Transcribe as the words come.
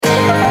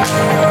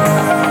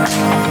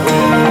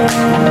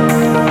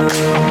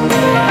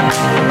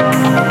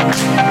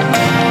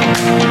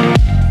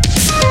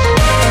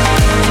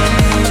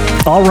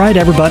All right,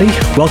 everybody,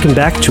 welcome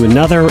back to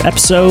another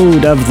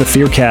episode of the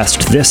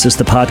Fearcast. This is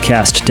the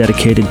podcast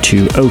dedicated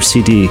to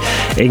OCD,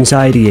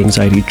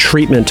 anxiety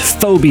treatment,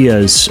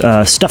 phobias,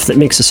 stuff that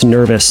makes us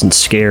nervous and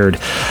scared,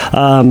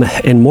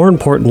 and more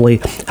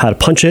importantly, how to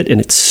punch it in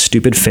its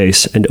stupid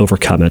face and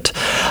overcome it.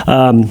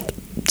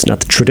 It's not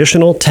the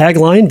traditional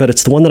tagline, but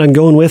it's the one that I'm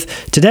going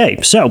with today.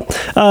 So,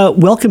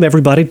 welcome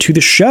everybody to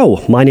the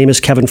show. My name is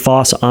Kevin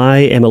Foss. I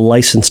am a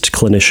licensed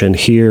clinician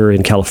here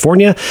in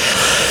California.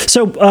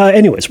 So,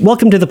 anyways,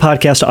 welcome to the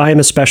podcast. I am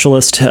a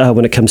specialist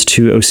when it comes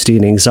to OCD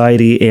and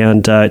anxiety,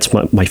 and it's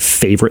my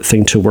favorite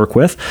thing to work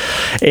with.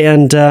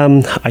 And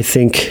I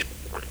think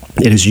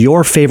it is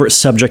your favorite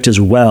subject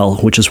as well,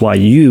 which is why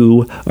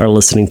you are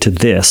listening to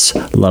this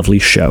lovely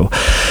show.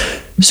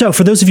 So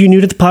for those of you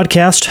new to the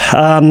podcast,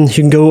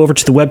 you can go over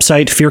to the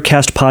website,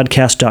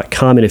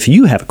 fearcastpodcast.com, and if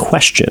you have a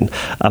question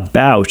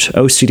about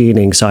OCD and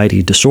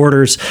anxiety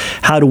disorders,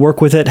 how to work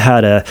with it,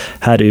 how to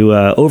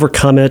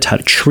overcome it, how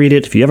to treat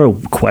it, if you have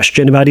a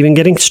question about even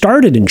getting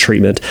started in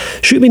treatment,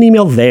 shoot me an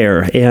email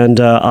there, and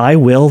I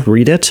will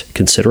read it,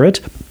 consider it,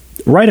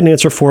 write an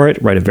answer for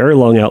it, write a very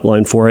long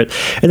outline for it,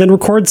 and then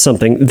record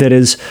something that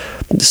is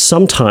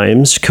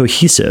sometimes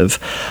cohesive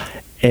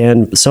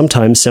and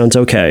sometimes sounds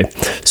okay.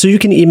 So you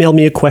can email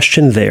me a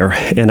question there,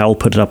 and I'll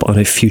put it up on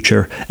a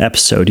future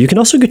episode. You can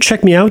also go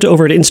check me out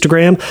over at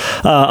Instagram.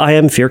 I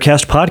am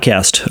Fearcast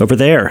Podcast over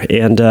there,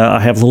 and I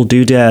have little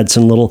doodads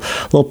and little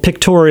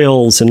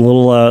pictorials and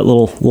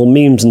little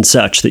memes and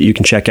such that you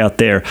can check out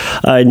there.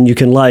 And you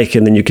can like,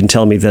 and then you can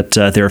tell me that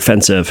they're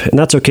offensive, and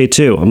that's okay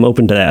too. I'm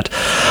open to that.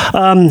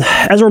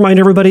 As a reminder,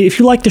 everybody, if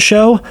you like the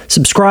show,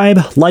 subscribe,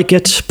 like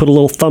it, put a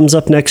little thumbs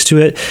up next to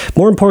it.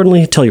 More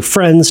importantly, tell your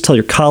friends, tell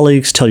your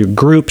colleagues, tell your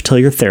group, tell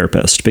your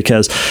therapist,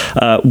 because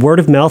word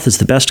of mouth is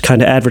the best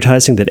kind of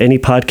advertising that any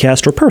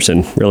podcast or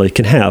person really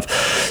can have.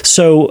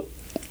 So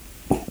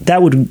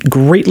that would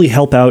greatly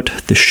help out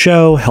the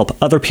show, help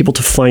other people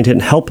to find it,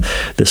 and help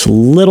this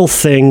little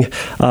thing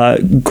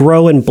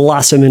grow and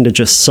blossom into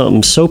just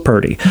something so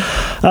pretty.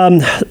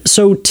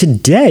 So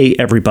today,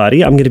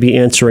 everybody, I'm going to be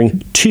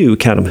answering two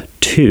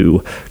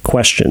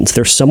questions.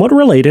 They're somewhat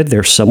related.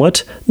 They're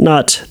somewhat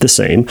not the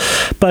same,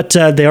 but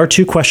they are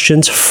two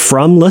questions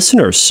from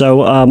listeners.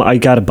 So I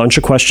got a bunch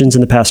of questions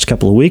in the past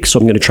couple of weeks, so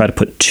I'm going to try to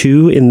put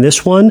two in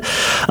this one,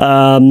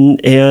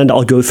 and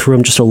I'll go through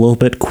them just a little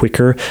bit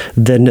quicker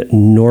than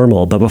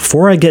normal. But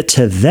before I get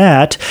to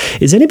that,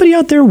 is anybody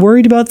out there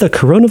worried about the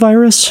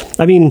coronavirus?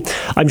 I mean,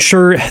 I'm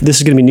sure this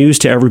is going to be news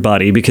to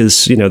everybody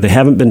because, they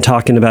haven't been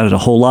talking about it a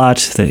whole lot.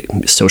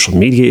 Social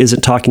media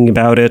isn't talking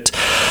about it.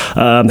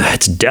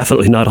 It's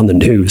definitely not on the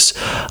news.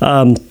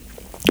 But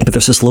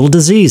there's this little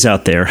disease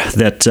out there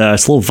it's a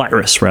little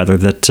virus, rather,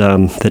 that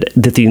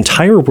the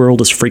entire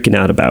world is freaking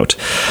out about.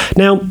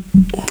 Now,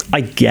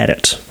 I get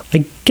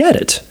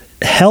it.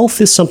 Health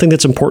is something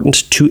that's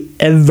important to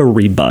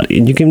everybody.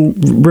 And you can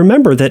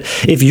remember that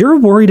if you're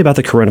worried about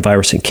the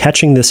coronavirus and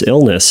catching this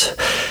illness,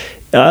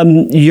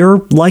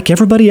 you're like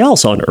everybody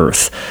else on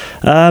Earth.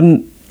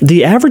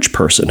 The average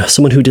person,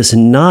 someone who does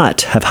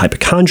not have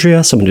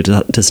hypochondria, someone who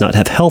does not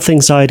have health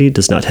anxiety,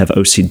 does not have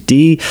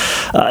OCD,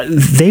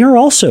 they are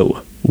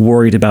also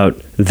worried about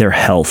their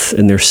health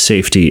and their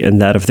safety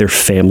and that of their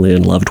family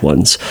and loved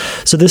ones.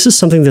 So this is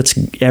something that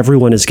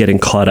everyone is getting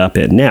caught up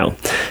in. Now,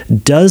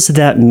 does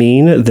that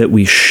mean that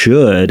we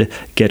should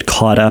get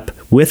caught up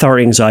with our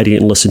anxiety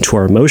and listen to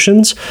our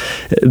emotions?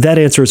 That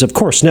answer is, of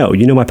course, no.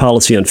 You know my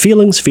policy on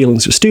feelings.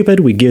 Feelings are stupid.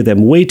 We give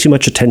them way too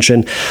much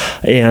attention,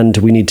 and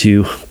we need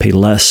to pay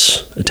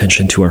less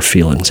attention to our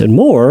feelings and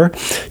more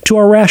to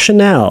our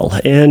rationale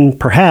and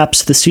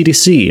perhaps the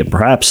CDC and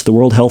perhaps the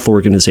World Health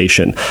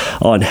Organization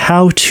on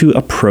how to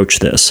approach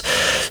this.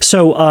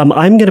 So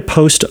I'm going to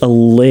post a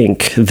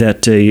link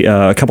that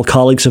a couple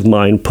colleagues of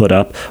mine put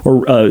up,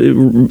 or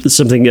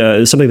something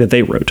that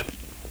they wrote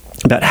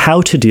about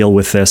how to deal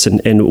with this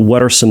and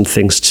what are some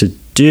things to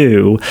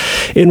do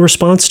in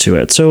response to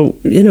it. So,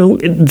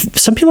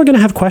 some people are going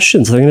to have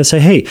questions. They're going to say,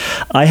 hey,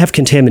 I have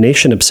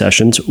contamination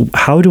obsessions.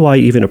 How do I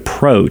even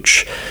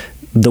approach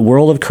the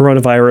world of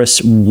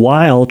coronavirus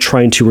while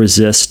trying to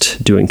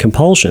resist doing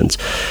compulsions?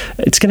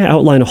 It's going to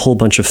outline a whole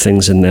bunch of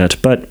things in that,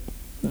 but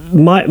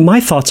my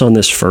thoughts on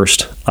this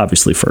first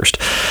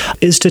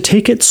is to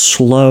take it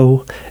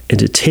slow and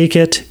to take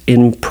it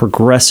in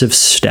progressive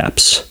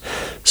steps.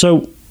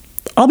 So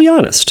I'll be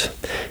honest,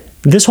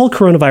 this whole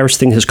coronavirus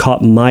thing has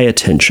caught my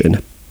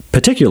attention,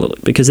 particularly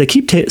because they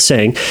keep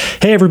saying,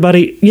 hey,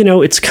 everybody,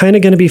 it's kind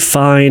of going to be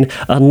fine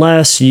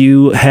unless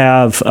you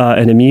have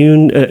an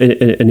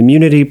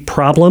immunity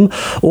problem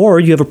or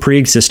you have a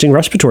pre-existing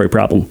respiratory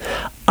problem.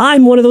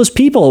 I'm one of those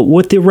people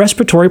with the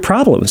respiratory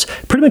problems.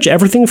 Pretty much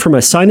everything from my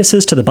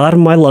sinuses to the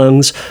bottom of my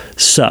lungs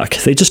suck.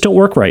 They just don't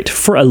work right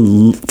for a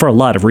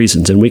lot of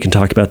reasons, and we can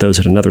talk about those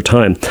at another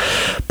time.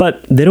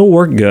 But they don't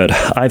work good.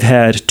 I've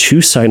had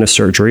 2 sinus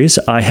surgeries.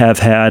 I have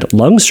had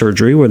lung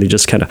surgery where they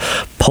just kind of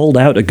pulled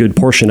out a good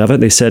portion of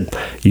it. They said,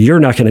 you're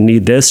not going to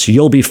need this.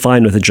 You'll be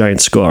fine with a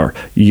giant scar.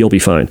 You'll be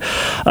fine,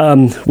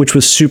 which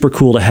was super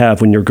cool to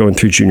have when you're going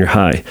through junior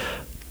high.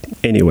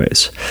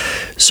 anyways.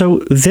 So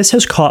this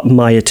has caught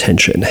my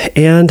attention.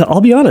 And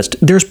I'll be honest,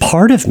 there's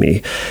part of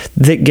me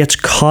that gets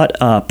caught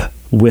up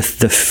with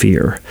the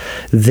fear,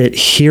 that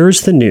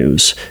hears the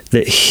news,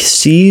 that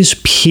sees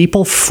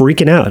people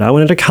freaking out. I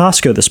went into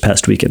Costco this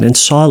past weekend and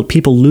saw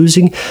people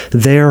losing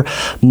their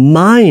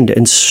mind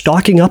and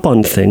stocking up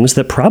on things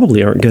that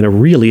probably aren't going to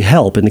really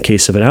help in the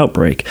case of an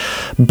outbreak.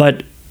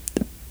 But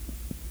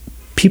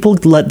people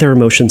let their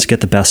emotions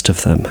get the best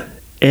of them.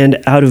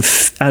 And out of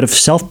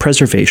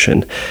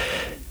self-preservation,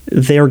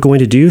 they are going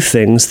to do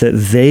things that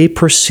they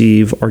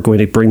perceive are going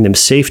to bring them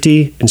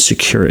safety and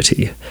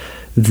security.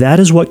 That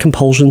is what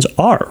compulsions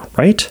are,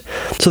 right?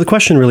 So the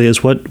question really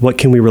is, what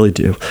can we really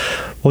do?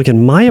 Well,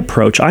 again, my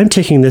approach, I'm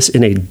taking this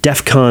in a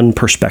DEFCON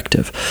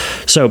perspective.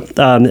 So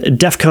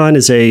DEFCON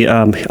is I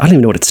don't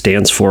even know what it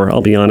stands for,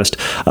 I'll be honest,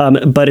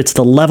 but it's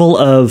the level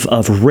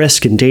of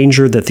risk and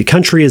danger that the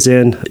country is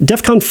in.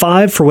 DEFCON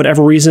 5, for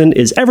whatever reason,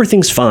 is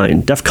everything's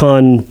fine.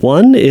 DEFCON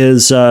 1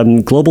 is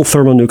global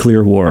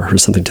thermonuclear war, or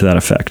something to that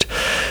effect.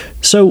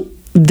 So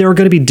there are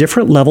going to be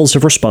different levels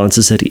of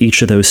responses at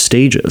each of those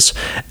stages.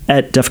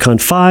 At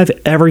DEFCON 5,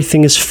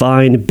 everything is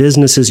fine,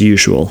 business as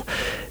usual.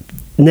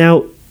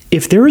 Now,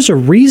 if there is a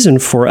reason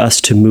for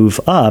us to move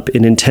up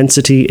in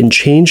intensity and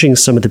changing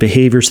some of the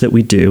behaviors that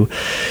we do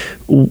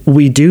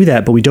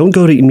that, but we don't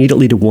go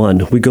immediately to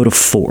 1, we go to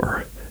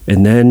 4.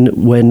 And then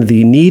when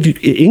the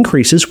need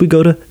increases, we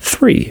go to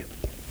 3.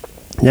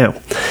 Now,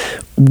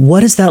 what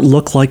does that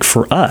look like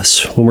for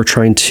us when we're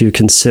trying to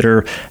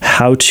consider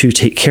how to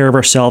take care of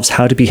ourselves,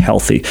 how to be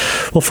healthy?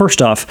 Well,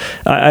 first off,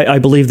 I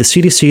believe the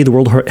CDC, the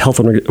World Health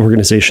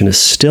Organization, is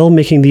still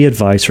making the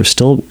advice or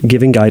still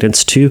giving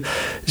guidance to,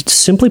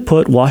 simply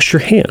put, wash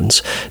your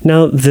hands.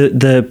 Now,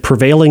 the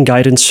prevailing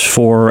guidance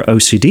for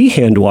OCD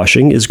hand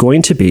washing is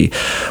going to be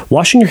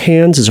washing your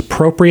hands is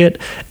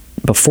appropriate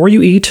before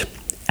you eat,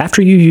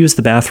 after you use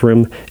the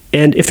bathroom,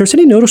 and if there's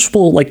any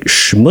noticeable like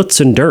schmutz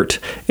and dirt,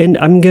 and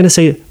I'm going to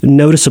say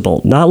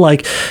noticeable, not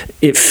like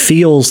it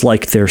feels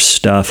like there's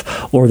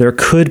stuff or there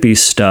could be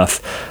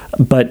stuff,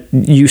 but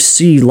you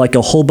see like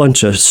a whole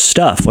bunch of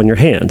stuff on your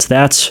hands.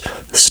 That's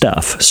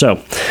stuff.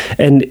 So,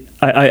 and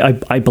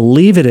I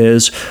believe it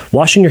is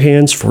washing your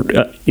hands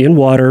in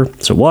water.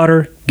 So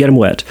water, get them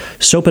wet.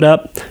 Soap it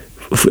up.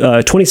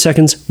 20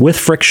 seconds with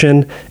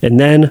friction, and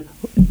then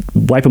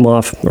wipe them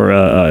off,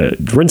 or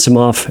rinse them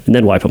off, and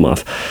then wipe them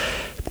off.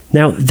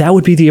 Now, that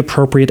would be the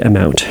appropriate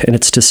amount, and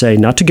it's to say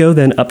not to go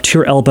then up to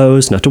your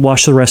elbows, not to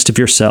wash the rest of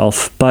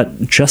yourself,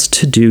 but just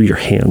to do your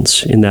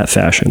hands in that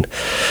fashion.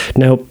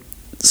 Now,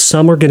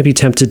 some are going to be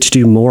tempted to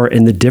do more,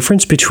 and the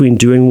difference between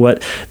doing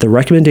what the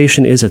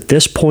recommendation is at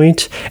this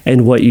point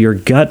and what your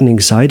gut and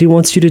anxiety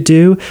wants you to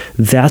do,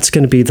 that's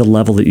going to be the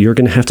level that you're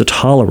going to have to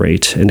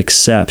tolerate and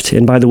accept.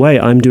 And by the way,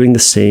 I'm doing the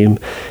same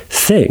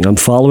thing. I'm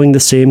following the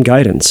same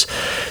guidance.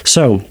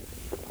 So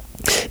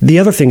the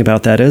other thing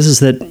about that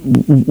is that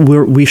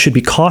we should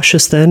be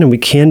cautious then, and we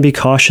can be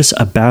cautious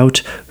about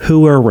who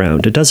we're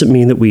around. It doesn't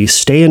mean that we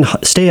stay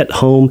at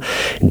home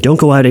and don't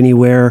go out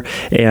anywhere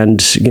and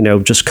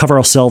just cover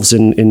ourselves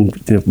in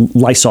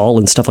Lysol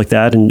and stuff like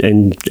that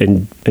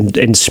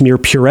and smear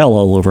Purell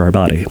all over our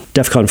body.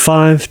 DEFCON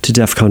 5 to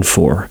DEFCON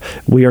 4.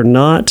 We are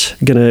not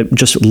going to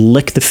just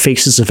lick the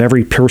faces of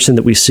every person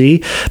that we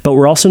see, but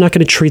we're also not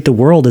going to treat the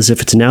world as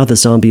if it's now the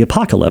zombie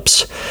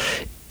apocalypse.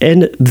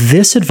 And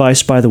this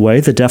advice, by the way,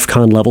 the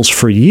DEFCON levels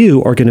for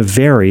you are going to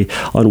vary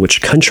on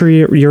which country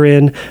you're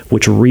in,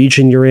 which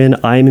region you're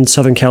in. I'm in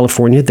Southern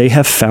California. They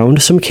have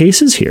found some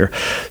cases here.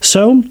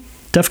 So,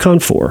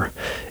 DEFCON 4.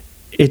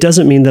 It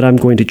doesn't mean that I'm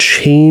going to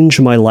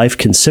change my life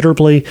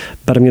considerably,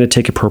 but I'm going to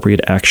take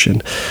appropriate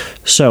action.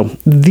 So,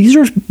 these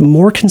are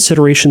more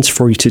considerations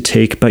for you to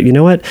take, but you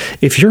know what?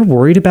 If you're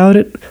worried about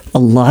it, a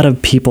lot of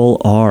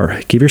people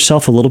are. Give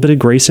yourself a little bit of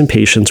grace and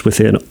patience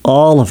within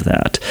all of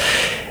that.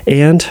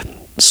 And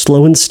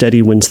slow and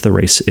steady wins the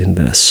race in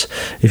this.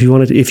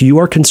 If you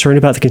are concerned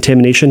about the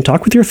contamination,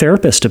 talk with your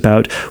therapist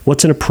about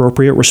what's an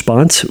appropriate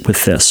response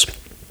with this.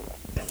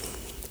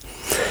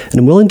 And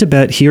I'm willing to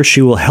bet he or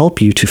she will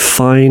help you to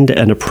find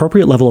an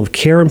appropriate level of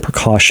care and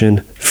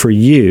precaution for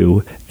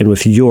you and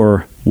with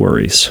your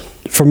worries.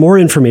 For more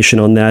information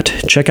on that,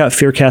 check out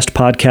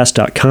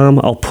fearcastpodcast.com.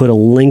 I'll put a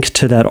link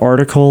to that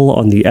article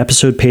on the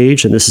episode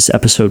page, and this is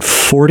episode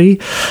 40.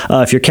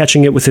 If you're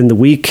catching it within the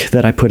week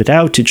that I put it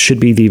out, it should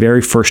be the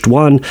very first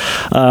one,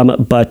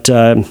 but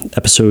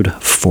episode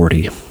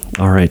 40.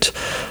 All right,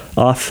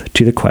 off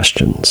to the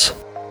questions.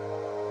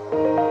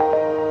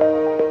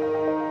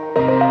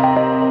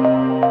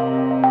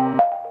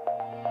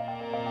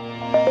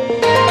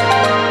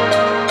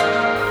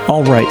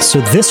 All right, so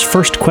this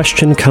first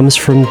question comes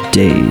from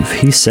Dave.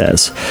 He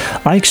says,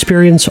 I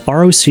experience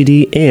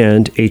ROCD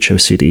and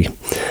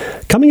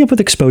HOCD. Coming up with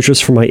exposures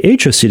for my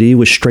HOCD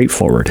was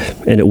straightforward,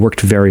 and it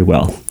worked very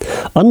well.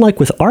 Unlike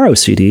with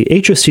ROCD,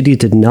 HOCD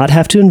did not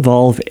have to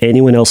involve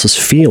anyone else's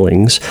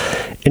feelings,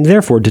 and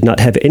therefore did not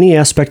have any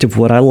aspect of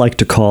what I like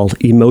to call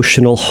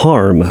emotional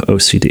harm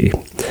OCD.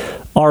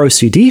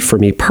 ROCD for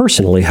me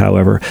personally,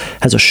 however,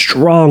 has a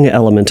strong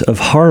element of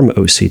harm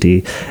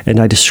OCD, and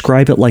I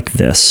describe it like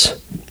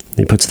this.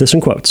 He puts this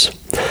in quotes.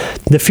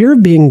 The fear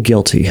of being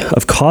guilty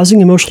of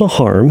causing emotional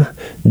harm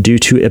due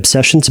to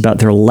obsessions about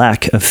their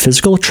lack of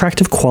physical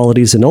attractive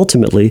qualities and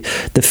ultimately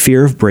the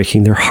fear of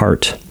breaking their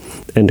heart.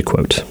 End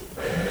quote.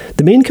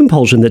 The main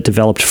compulsion that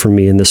developed for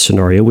me in this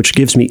scenario, which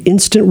gives me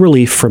instant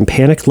relief from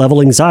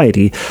panic-level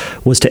anxiety,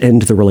 was to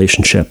end the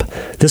relationship.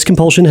 This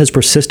compulsion has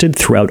persisted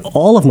throughout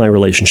all of my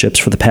relationships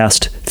for the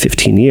past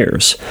 15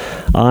 years.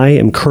 I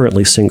am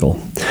currently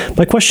single.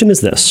 My question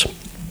is this.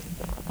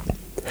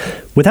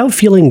 Without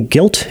feeling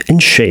guilt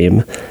and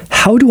shame,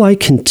 how do I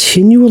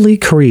continually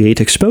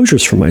create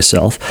exposures for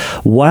myself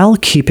while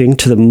keeping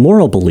to the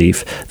moral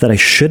belief that I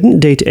shouldn't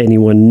date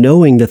anyone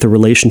knowing that the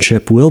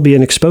relationship will be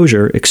an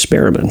exposure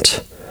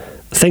experiment?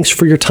 Thanks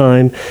for your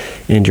time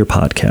and your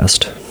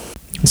podcast.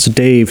 So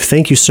Dave,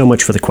 thank you so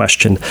much for the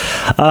question.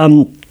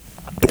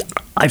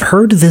 I've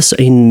heard this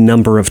a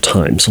number of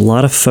times. A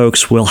lot of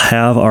folks will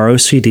have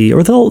ROCD,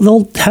 or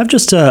they'll have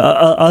just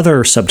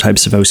other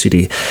subtypes of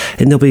OCD,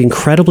 and they'll be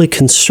incredibly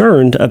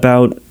concerned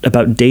about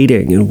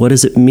dating and what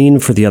does it mean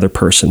for the other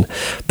person.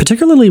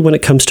 Particularly when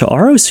it comes to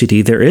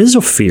ROCD, there is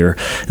a fear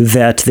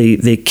that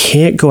they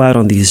can't go out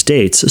on these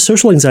dates.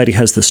 Social anxiety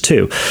has this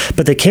too,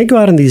 but they can't go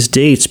out on these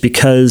dates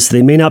because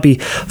they may not be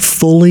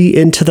fully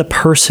into the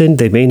person.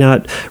 They may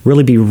not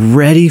really be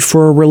ready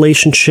for a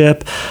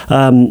relationship.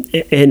 And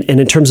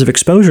in terms of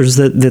exposures,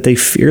 that they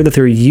fear that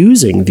they're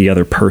using the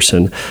other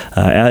person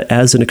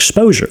as an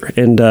exposure.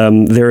 And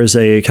there is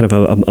a kind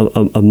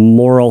of a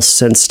moral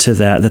sense to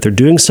that they're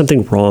doing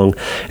something wrong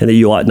and that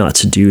you ought not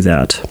to do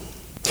that.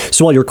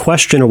 So while your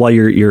question, or while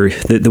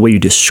the way you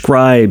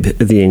describe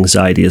the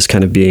anxiety is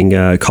kind of being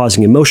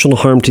causing emotional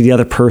harm to the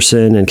other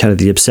person, and kind of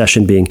the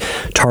obsession being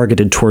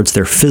targeted towards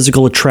their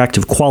physical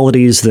attractive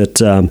qualities that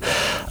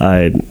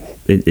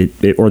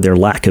or their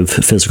lack of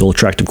physical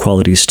attractive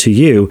qualities to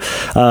you,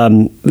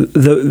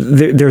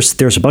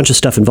 there's a bunch of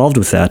stuff involved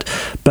with that.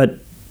 But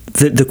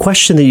the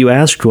question that you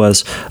asked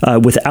was,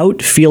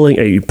 without feeling,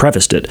 you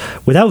prefaced it,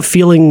 without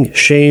feeling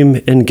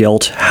shame and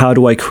guilt, how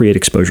do I create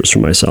exposures for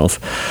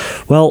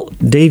myself? Well,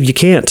 Dave, you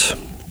can't.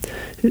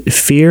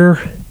 Fear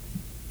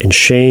and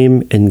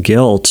shame and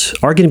guilt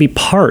are going to be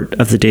part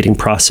of the dating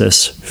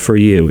process for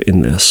you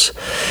in this.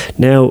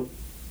 Now,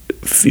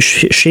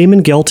 shame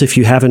and guilt, if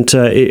you haven't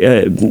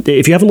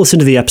listened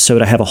to the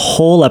episode, I have a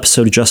whole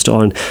episode just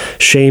on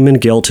shame and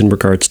guilt in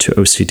regards to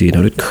OCD, and I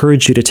would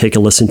encourage you to take a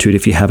listen to it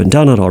if you haven't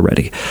done it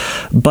already.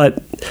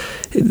 But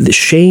the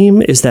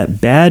shame is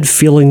that bad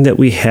feeling that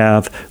we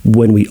have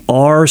when we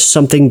are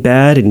something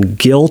bad, and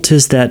guilt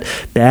is that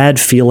bad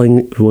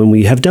feeling when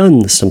we have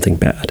done something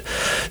bad.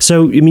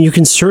 So, I mean, you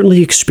can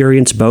certainly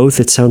experience both.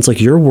 It sounds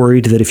like you're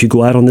worried that if you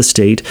go out on this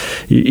date,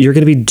 you're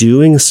going to be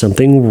doing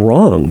something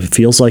wrong. It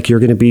feels like you're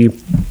going to be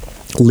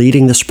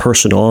leading this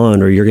person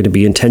on, or you're going to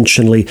be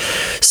intentionally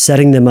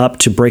setting them up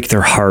to break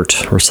their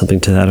heart or something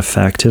to that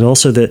effect. And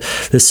also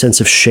this sense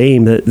of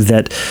shame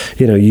that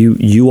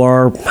you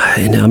are,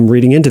 and I'm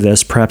reading into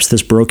this, perhaps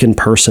this broken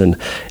person,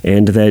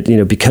 and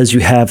that, because you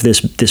have this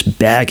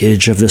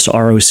baggage of this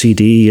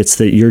ROCD, it's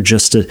that you're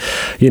just a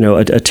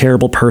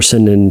terrible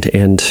person, and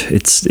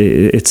it's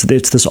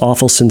this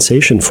awful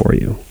sensation for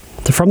you.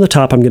 From the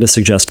top, I'm going to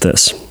suggest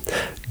this.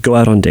 Go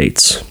out on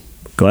dates.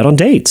 Go out on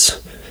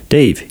dates.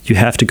 Dave, you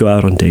have to go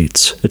out on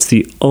dates. It's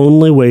the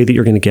only way that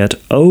you're going to get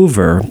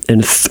over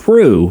and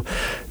through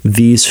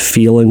these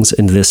feelings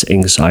and this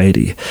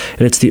anxiety.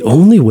 And it's the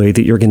only way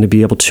that you're going to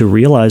be able to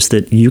realize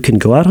that you can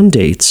go out on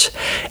dates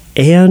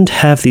and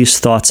have these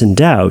thoughts and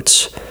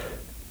doubts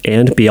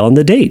and be on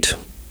the date.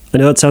 I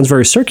know it sounds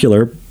very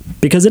circular,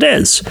 because it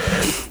is.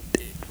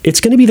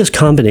 It's going to be this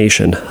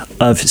combination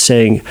of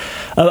accepting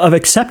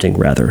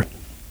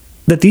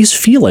that these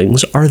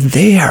feelings are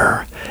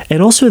there,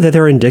 and also that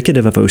they're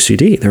indicative of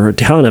OCD. There are a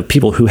ton of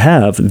people who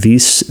have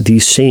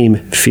these same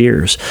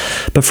fears.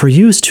 But for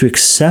you is to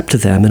accept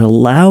them and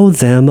allow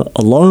them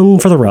along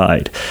for the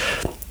ride.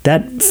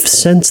 That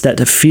sense,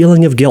 that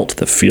feeling of guilt,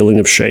 the feeling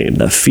of shame,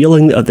 the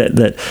feeling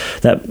that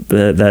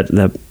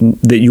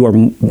you are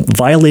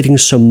violating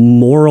some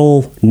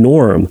moral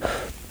norm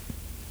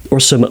or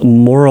some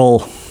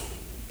moral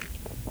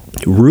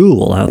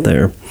rule out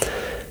there,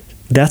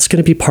 that's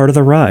going to be part of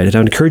the ride. And I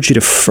would encourage you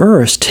to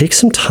first take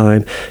some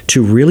time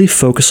to really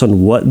focus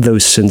on what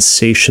those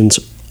sensations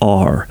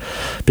are.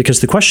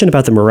 Because the question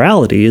about the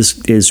morality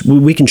is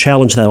we can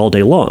challenge that all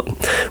day long.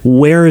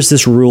 Where is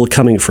this rule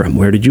coming from?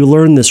 Where did you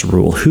learn this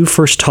rule? Who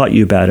first taught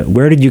you about it?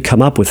 Where did you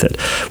come up with it?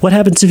 What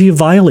happens if you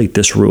violate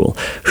this rule?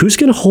 Who's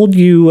going to hold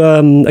you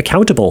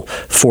accountable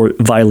for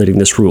violating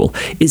this rule?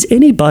 Is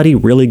anybody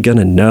really going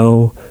to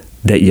know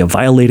that you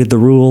violated the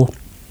rule?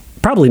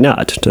 Probably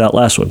not, to that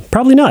last one.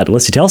 Probably not,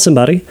 unless you tell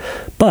somebody.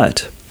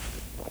 But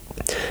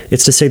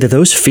it's to say that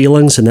those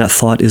feelings and that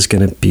thought is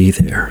going to be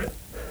there.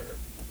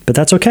 But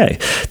that's okay.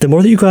 The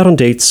more that you go out on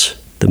dates,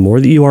 the more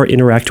that you are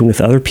interacting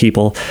with other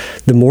people,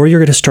 the more you're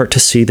going to start to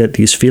see that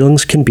these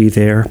feelings can be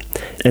there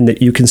and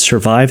that you can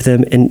survive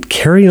them and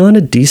carry on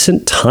a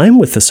decent time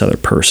with this other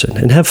person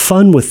and have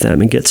fun with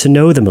them and get to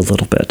know them a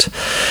little bit.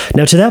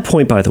 Now, to that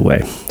point, by the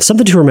way,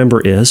 something to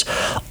remember is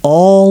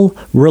all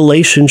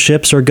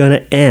relationships are going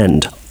to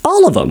end,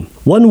 all of them,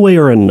 one way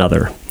or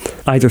another,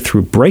 either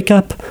through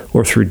breakup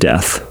or through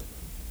death.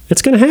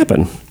 It's going to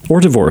happen. Or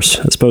divorce.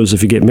 I suppose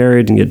if you get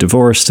married and get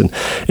divorced. And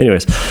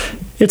anyways,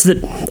 it's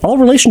that all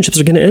relationships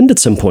are going to end at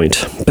some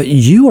point. But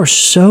you are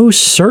so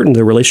certain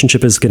the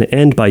relationship is going to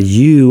end by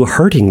you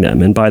hurting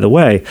them. And by the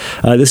way,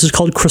 this is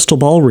called crystal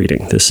ball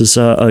reading. This is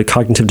a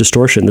cognitive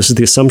distortion. This is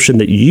the assumption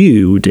that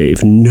you,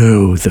 Dave,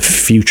 know the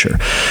future.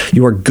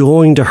 You are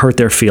going to hurt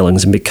their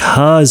feelings. And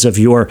because of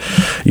your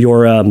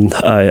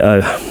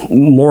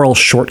moral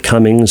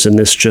shortcomings and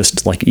this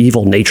just like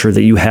evil nature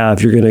that you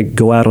have, you're going to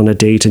go out on a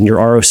date and your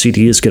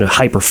ROCD is going to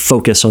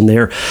hyper-focus on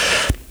their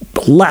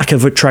lack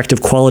of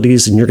attractive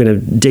qualities, and you're going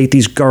to date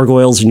these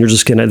gargoyles, and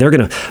they're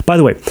going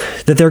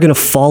to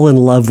fall in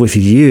love with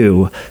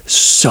you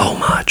so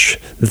much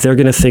that they're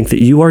going to think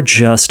that you are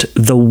just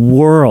the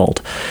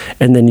world,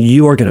 and then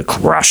you are going to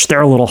crush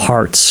their little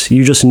hearts.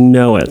 You just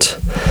know it.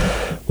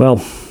 Well,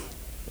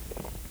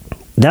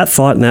 that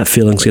thought and that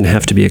feeling is going to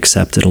have to be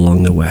accepted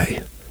along the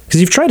way,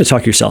 because you've tried to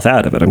talk yourself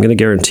out of it. I'm going to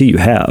guarantee you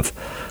have.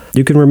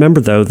 You can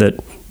remember, though,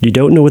 that you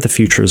don't know what the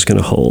future is going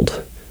to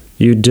hold.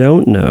 You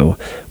don't know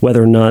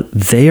whether or not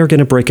they are going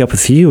to break up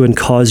with you and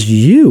cause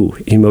you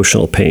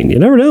emotional pain. You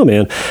never know,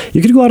 man.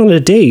 You could go out on a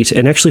date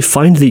and actually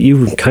find that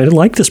you kind of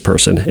like this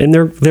person and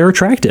they're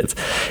attractive,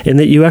 and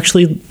that you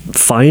actually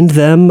find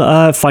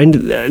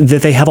that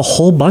they have a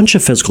whole bunch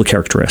of physical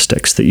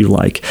characteristics that you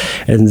like,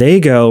 and they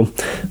go,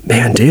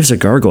 man, Dave's a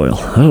gargoyle.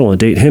 I don't want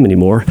to date him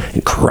anymore,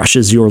 and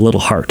crushes your little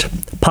heart.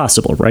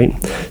 Possible, right?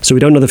 So we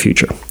don't know the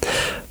future.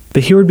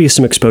 But here would be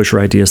some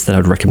exposure ideas that I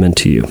would recommend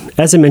to you.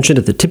 As I mentioned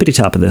at the tippity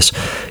top of this,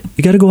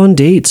 you got to go on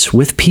dates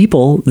with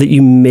people that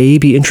you may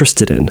be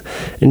interested in.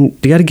 And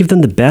you got to give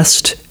them the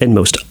best and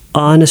most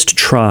honest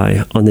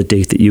try on the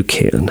date that you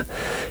can.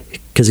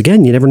 Because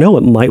again, you never know,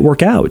 it might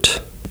work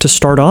out. To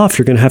start off,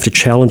 you're going to have to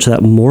challenge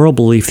that moral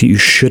belief that you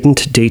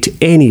shouldn't date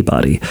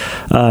anybody,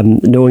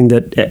 knowing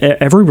that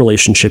every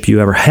relationship you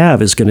ever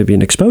have is going to be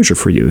an exposure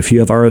for you. If you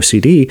have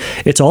ROCD,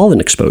 it's all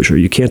an exposure.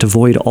 You can't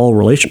avoid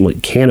all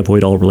you can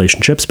avoid all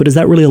relationships, but is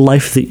that really a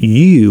life that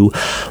you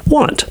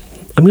want?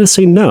 I'm going to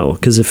say no,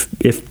 because if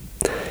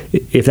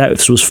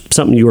that was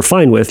something you were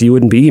fine with, you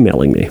wouldn't be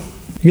emailing me.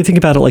 You can think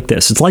about it like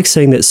this. It's like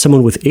saying that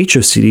someone with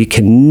HOCD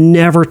can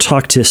never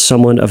talk to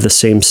someone of the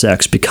same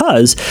sex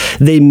because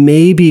they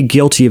may be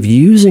guilty of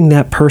using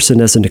that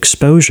person as an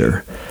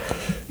exposure.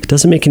 It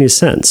doesn't make any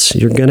sense.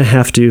 You're going to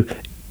have to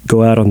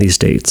go out on these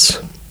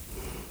dates.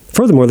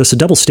 Furthermore, there's a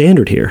double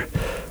standard here.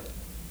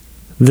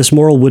 This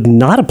moral would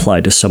not apply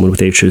to someone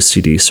with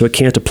HOCD, so it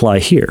can't apply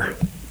here.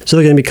 So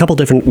there are going to be a couple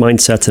different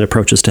mindsets and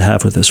approaches to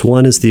have with this.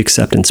 One is the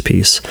acceptance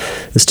piece,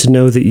 is to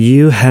know that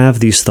you have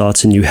these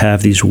thoughts and you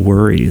have these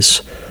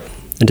worries,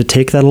 and to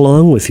take that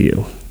along with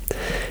you.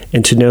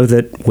 And to know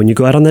that when you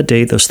go out on that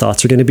date, those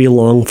thoughts are going to be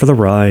along for the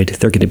ride.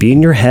 They're going to be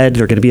in your head,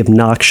 they're going to be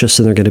obnoxious,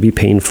 and they're going to be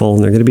painful,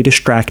 and they're going to be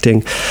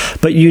distracting.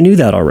 But you knew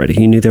that already.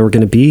 You knew they were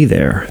going to be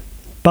there.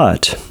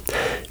 But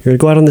you're going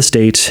to go out on this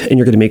date and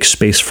you're going to make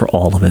space for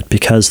all of it,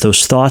 because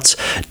those thoughts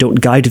don't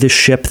guide the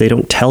ship. They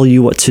don't tell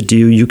you what to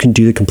do. You can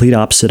do the complete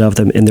opposite of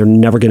them, and they're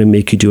never going to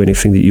make you do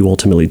anything that you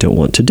ultimately don't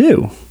want to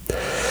do.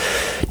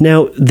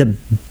 Now, the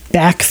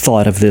back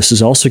thought of this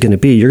is also going to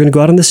be, you're going to go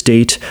out on this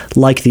date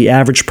like the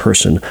average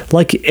person,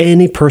 like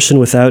any person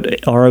without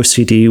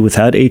ROCD,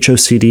 without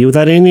HOCD,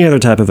 without any other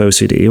type of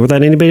OCD,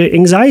 without any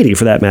anxiety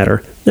for that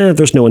matter.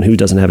 There's no one who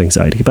doesn't have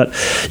anxiety, but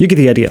you get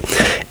the idea.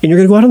 And you're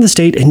going to go out on this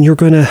date and you're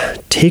going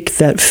to take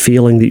that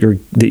feeling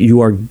that you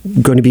are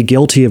going to be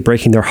guilty of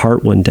breaking their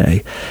heart one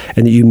day,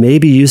 and that you may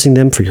be using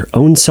them for your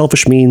own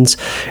selfish means,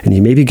 and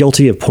you may be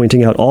guilty of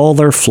pointing out all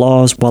their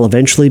flaws while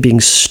eventually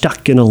being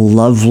stuck in a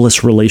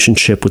loveless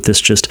relationship with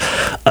this just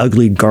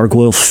ugly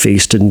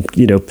gargoyle-faced and,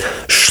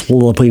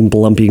 schlumping,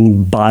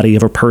 blumping body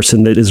of a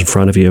person that is in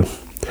front of you.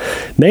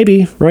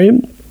 Maybe, right?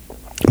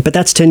 But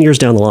that's 10 years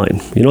down the line.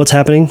 You know what's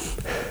happening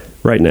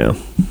right now?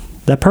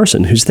 That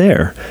person who's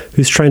there,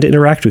 who's trying to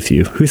interact with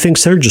you, who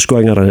thinks they're just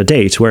going out on a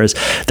date, whereas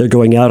they're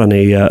going out on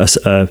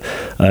an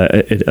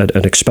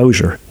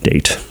exposure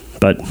date.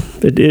 But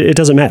it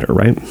doesn't matter,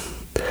 right?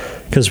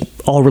 Because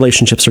all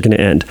relationships are going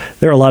to end.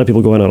 There are a lot of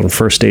people going out on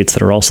first dates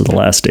that are also the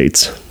last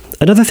dates.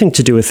 Another thing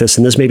to do with this,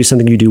 and this may be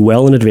something you do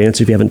well in advance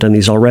if you haven't done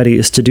these already,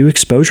 is to do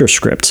exposure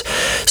scripts.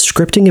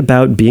 Scripting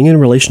about being in a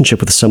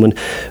relationship with someone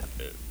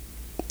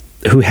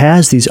who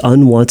has these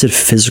unwanted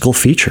physical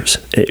features.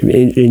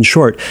 In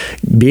short,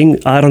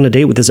 being out on a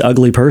date with this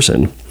ugly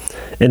person,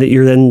 and that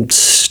you're then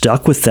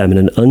stuck with them in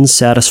an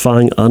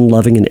unsatisfying,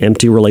 unloving, and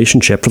empty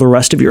relationship for the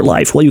rest of your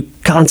life, while you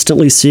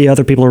constantly see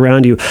other people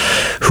around you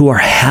who are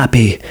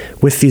happy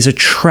with these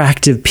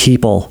attractive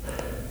people,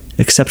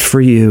 except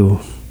for you.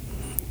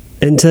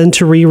 and then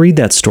to reread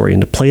that story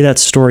and to play that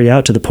story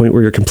out to the point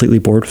where you're completely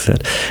bored with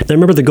it. Now,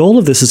 remember, the goal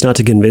of this is not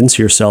to convince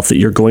yourself that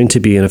you're going to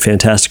be in a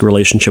fantastic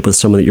relationship with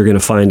someone that you're going to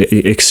find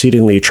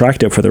exceedingly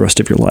attractive for the rest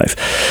of your life,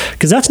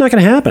 because that's not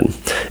going to happen.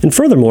 And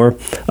furthermore,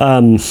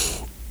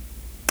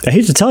 I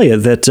hate to tell you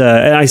that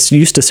I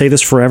used to say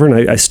this forever,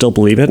 and I still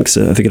believe it because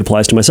I think it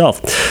applies to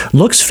myself.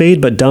 Looks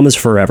fade, but dumb is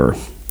forever.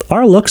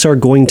 Our looks are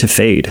going to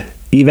fade.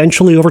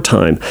 Eventually, over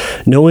time,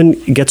 no one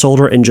gets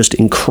older and just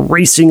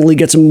increasingly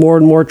gets more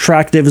and more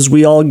attractive as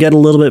we all get a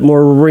little bit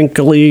more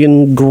wrinkly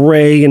and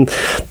gray and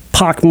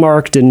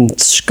pockmarked and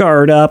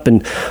scarred up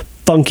and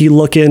funky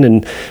looking,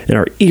 and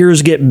our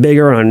ears get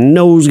bigger, and our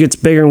nose gets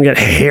bigger, and we get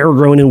hair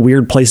growing in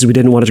weird places we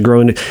didn't want it to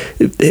grow in.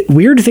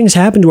 Weird things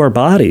happen to our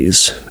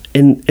bodies,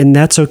 and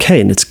that's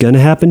okay. And it's going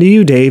to happen to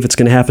you, Dave. It's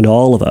going to happen to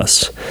all of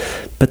us.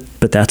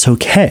 But that's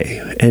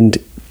okay. And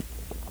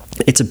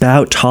it's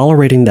about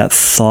tolerating that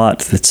thought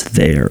that's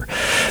there.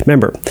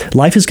 Remember,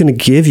 life is going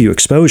to give you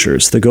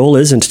exposures. The goal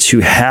isn't to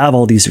have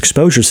all these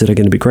exposures that are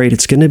going to be great.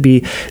 It's going to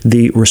be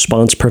the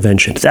response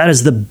prevention. That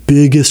is the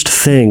biggest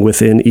thing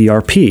within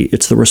ERP.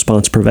 It's the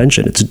response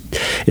prevention.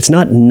 It's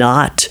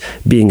not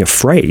being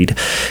afraid.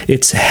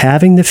 It's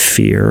having the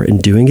fear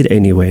and doing it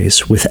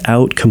anyways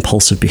without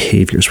compulsive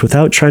behaviors,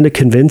 without trying to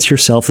convince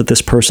yourself that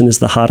this person is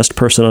the hottest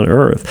person on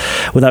earth,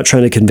 without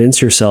trying to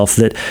convince yourself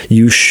that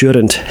you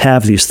shouldn't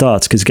have these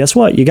thoughts, because guess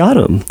what? You got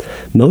them.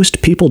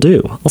 Most people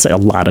do. I'll say a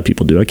lot of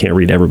people do. I can't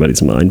read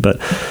everybody's mind, but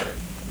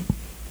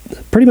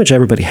pretty much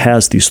everybody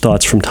has these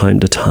thoughts from time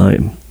to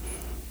time,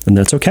 and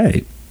that's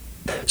okay.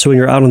 So when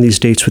you're out on these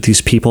dates with these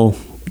people,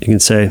 you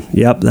can say,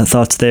 yep, that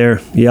thought's there.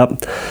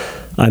 Yep,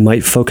 I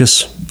might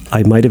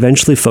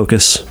eventually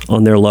focus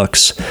on their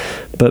looks,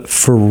 but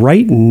for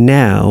right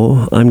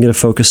now, I'm going to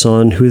focus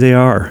on who they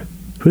are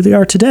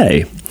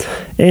today.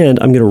 And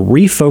I'm going to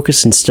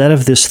refocus, instead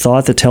of this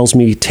thought that tells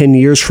me 10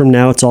 years from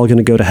now it's all going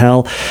to go to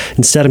hell.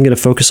 Instead, I'm going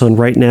to focus on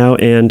right now,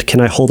 and can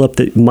I hold up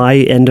my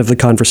end of the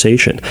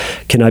conversation?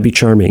 Can I be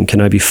charming?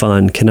 Can I be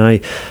fun? Can I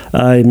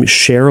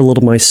share a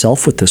little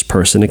myself with this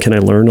person? And can I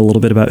learn a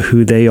little bit about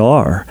who they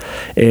are?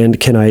 And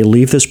can I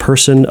leave this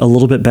person a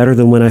little bit better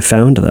than when I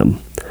found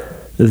them?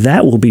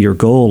 That will be your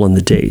goal on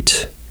the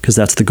date, because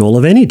that's the goal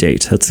of any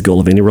date. That's the goal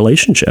of any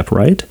relationship,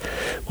 right?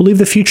 We'll leave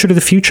the future to the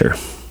future.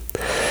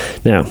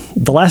 Now,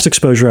 the last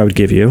exposure I would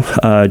give you,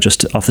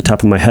 just off the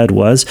top of my head,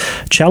 was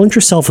challenge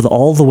yourself with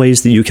all the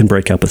ways that you can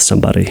break up with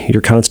somebody.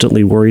 You're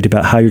constantly worried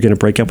about how you're going to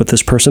break up with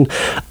this person.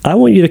 I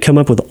want you to come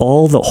up with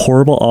all the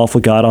horrible,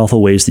 awful,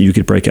 god-awful ways that you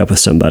could break up with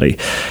somebody.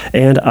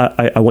 And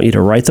I want you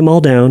to write them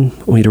all down.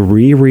 I want you to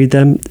reread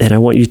them. And I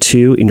want you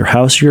to, in your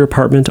house or your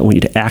apartment, I want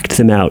you to act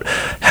them out.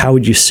 How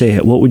would you say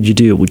it? What would you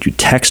do? Would you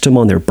text them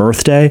on their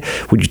birthday?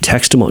 Would you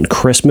text them on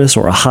Christmas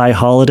or a high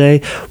holiday?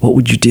 What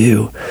would you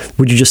do?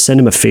 Would you just send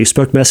them a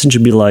Facebook message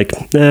and be like,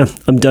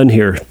 I'm done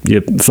here,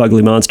 you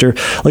fugly monster?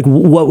 Like,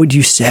 what would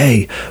you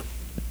say?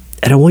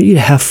 And I want you to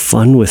have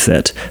fun with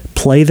it.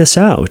 Play this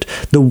out.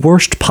 The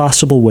worst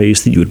possible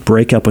ways that you would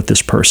break up with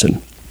this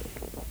person.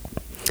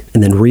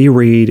 And then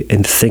reread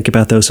and think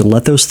about those and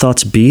let those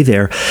thoughts be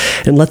there,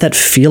 and let that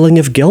feeling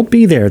of guilt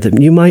be there, that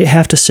you might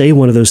have to say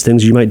one of those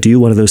things, you might do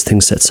one of those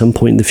things at some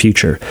point in the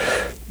future.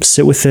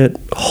 Sit with it,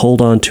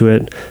 hold on to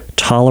it,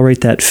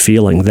 tolerate that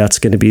feeling. That's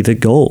going to be the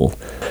goal.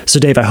 So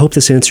Dave, I hope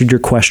this answered your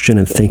question,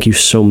 and thank you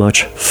so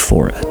much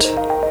for it.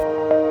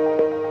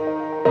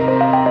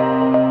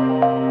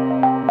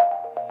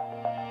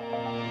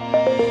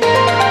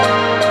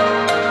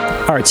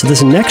 All right, so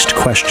this next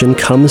question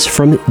comes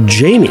from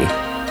Jamie.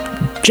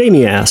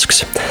 Jamie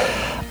asks,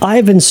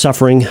 I've been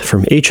suffering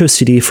from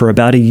HOCD for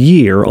about a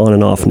year on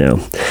and off now.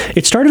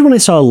 It started when I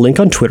saw a link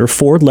on Twitter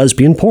for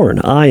lesbian porn.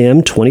 I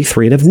am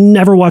 23 and have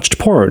never watched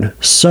porn,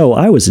 so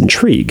I was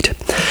intrigued.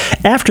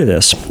 After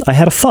this, I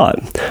had a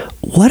thought.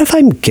 What if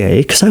I'm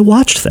gay because I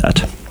watched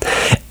that?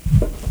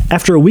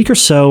 After a week or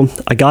so,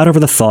 I got over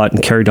the thought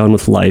and carried on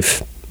with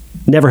life.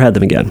 Never had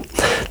them again.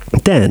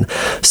 Then,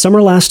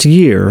 summer last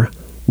year,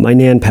 my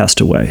nan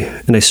passed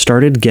away, and I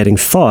started getting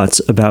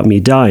thoughts about me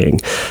dying.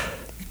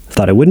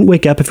 Thought I wouldn't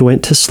wake up if I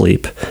went to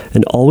sleep,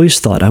 and always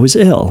thought I was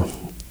ill.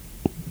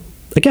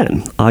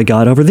 Again, I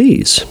got over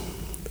these.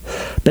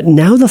 But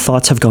now the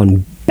thoughts have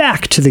gone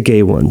back to the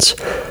gay ones.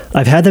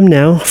 I've had them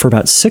now for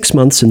about 6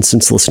 months, and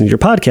since listening to your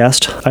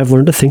podcast, I've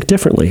learned to think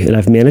differently, and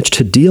I've managed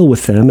to deal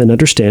with them and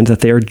understand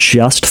that they are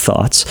just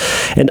thoughts,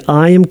 and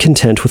I am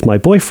content with my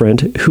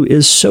boyfriend, who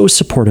is so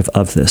supportive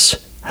of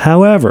this.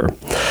 However,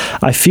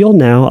 I feel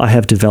now I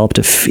have developed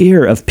a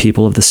fear of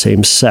people of the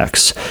same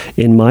sex,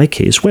 in my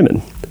case,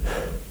 women.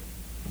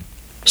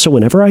 So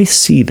whenever I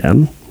see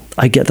them,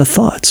 I get the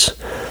thoughts,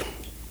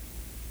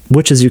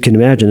 which, as you can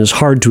imagine, is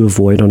hard to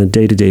avoid on a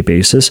day-to-day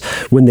basis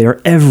when they are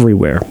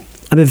everywhere.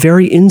 I'm a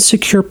very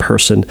insecure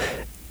person,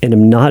 and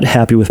am not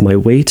happy with my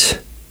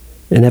weight,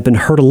 and have been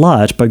hurt a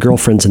lot by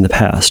girlfriends in the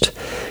past.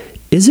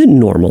 Is it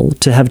normal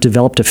to have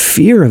developed a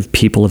fear of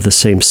people of the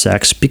same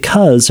sex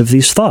because of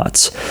these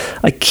thoughts?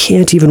 I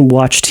can't even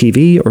watch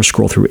TV or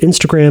scroll through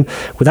Instagram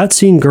without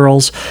seeing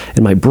girls,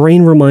 and my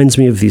brain reminds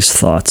me of these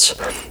thoughts.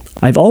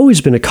 I've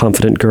always been a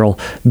confident girl,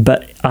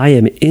 but I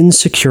am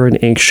insecure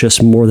and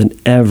anxious more than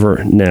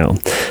ever now.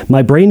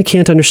 My brain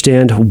can't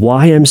understand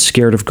why I'm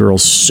scared of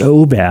girls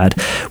so bad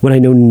when I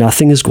know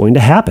nothing is going to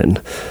happen.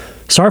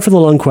 Sorry for the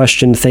long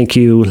question. Thank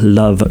you.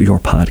 Love your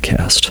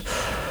podcast.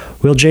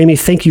 Well, Jamie,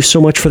 thank you so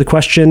much for the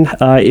question.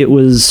 It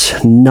was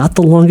not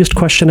the longest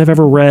question I've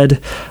ever read.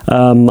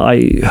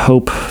 I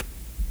hope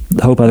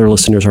other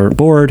listeners aren't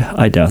bored.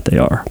 I doubt they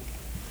are.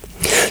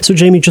 So,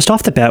 Jamie, just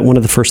off the bat, one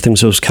of the first things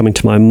that was coming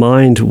to my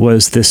mind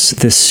was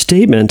this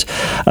statement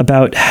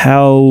about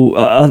how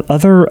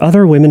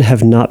other women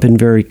have not been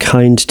very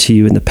kind to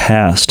you in the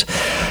past.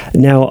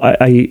 Now,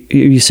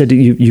 you said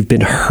you've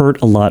been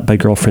hurt a lot by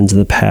girlfriends in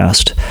the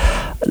past.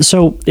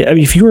 So, I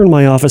mean, if you were in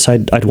my office,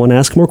 I'd want to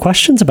ask more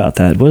questions about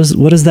that.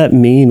 What does that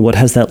mean? What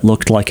has that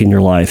looked like in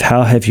your life?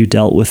 How have you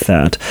dealt with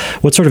that?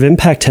 What sort of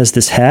impact has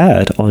this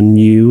had on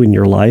you and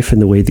your life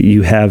and the way that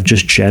you have,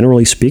 just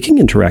generally speaking,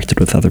 interacted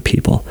with other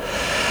people?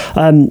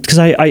 Because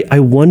I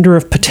wonder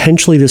if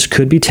potentially this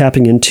could be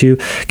tapping into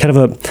kind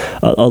of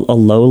a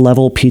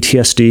low-level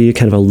PTSD,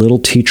 kind of a little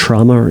T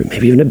trauma, or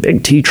maybe even a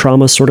big T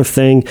trauma sort of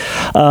thing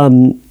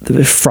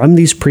from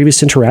these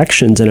previous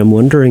interactions. And I'm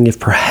wondering if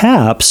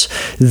perhaps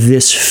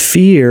this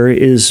fear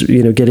is,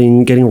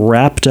 getting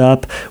wrapped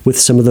up with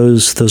some of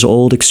those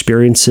old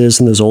experiences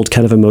and those old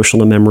kind of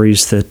emotional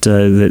memories that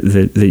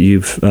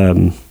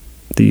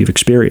you've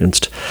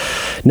experienced.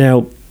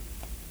 Now,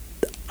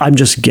 I'm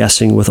just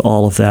guessing with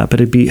all of that, but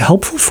it'd be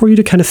helpful for you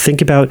to kind of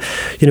think about,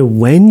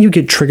 when you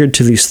get triggered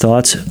to these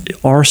thoughts,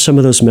 are some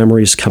of those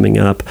memories coming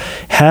up?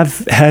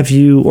 Have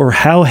you, or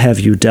how have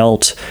you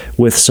dealt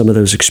with some of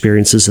those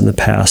experiences in the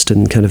past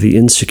and kind of the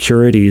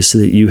insecurities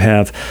that you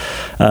have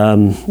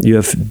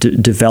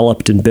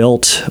developed and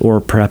built,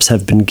 or perhaps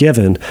have been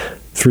given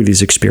through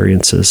these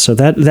experiences? So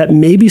that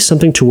may be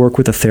something to work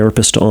with a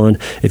therapist on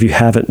if you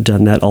haven't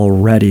done that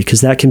already,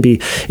 because that can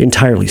be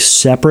entirely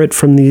separate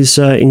from these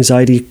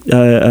anxiety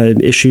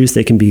issues.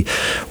 They can be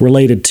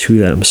related to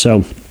them.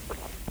 So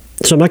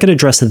I'm not going to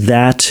address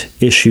that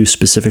issue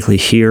specifically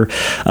here,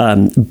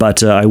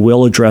 but I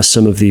will address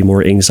some of the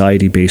more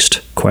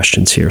anxiety-based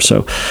questions here.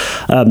 So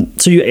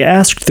you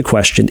asked the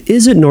question,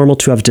 is it normal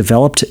to have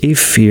developed a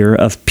fear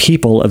of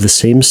people of the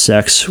same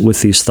sex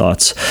with these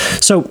thoughts?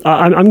 So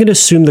I'm going to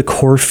assume the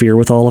core fear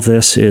with all of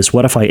this is,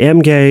 what if I am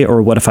gay,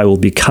 or what if I will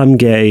become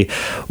gay?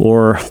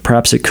 Or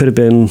perhaps it could have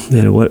been,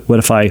 what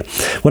if I'm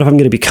going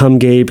to become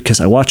gay because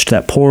I watched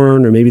that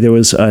porn, or maybe there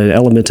was an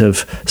element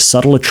of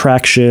subtle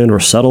attraction or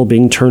subtle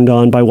being turned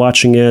on by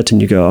watching it,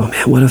 and you go, oh,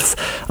 man, what if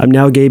I'm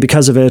now gay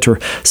because of it, or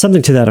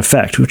something to that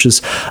effect, which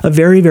is a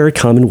very, very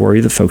common worry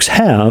that folks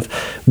have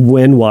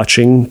when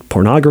watching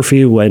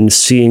pornography, when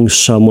seeing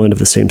someone of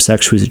the same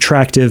sex who's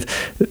attractive.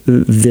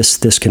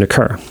 This can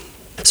occur.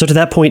 So to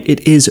that point,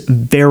 it is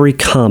very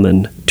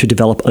common to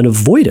develop an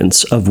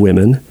avoidance of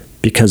women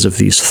because of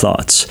these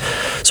thoughts.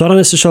 So I don't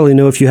necessarily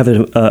know if you have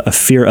a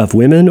fear of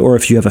women or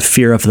if you have a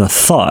fear of the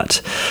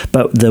thought,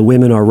 but the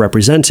women are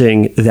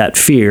representing that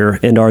fear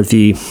and are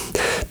the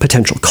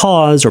potential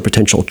cause or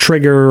potential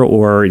trigger,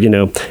 or,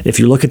 if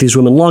you look at these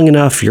women long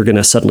enough, you're going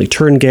to suddenly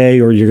turn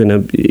gay, or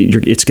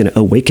it's going to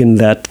awaken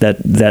that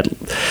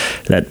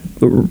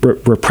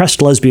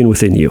repressed lesbian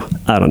within you.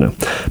 I don't know.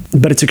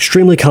 But it's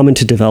extremely common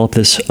to develop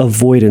this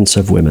avoidance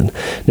of women.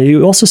 Now,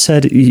 you also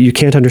said you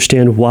can't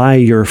understand why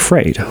you're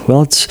afraid.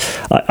 Well,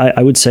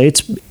 I would say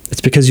it's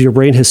because your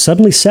brain has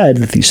suddenly said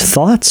that these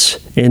thoughts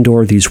and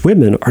or these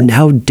women are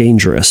now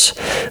dangerous.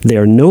 They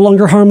are no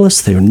longer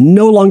harmless. They are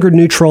no longer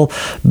neutral,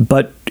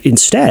 but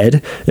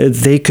instead,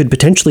 they could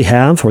potentially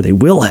have, or they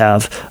will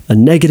have, a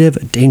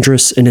negative,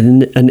 dangerous, and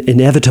an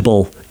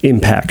inevitable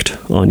impact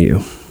on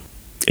you.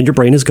 And your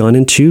brain has gone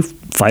into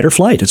fight or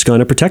flight. It's gone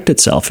to protect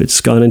itself. It's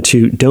gone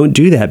into don't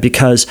do that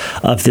because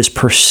of this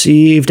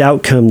perceived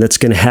outcome that's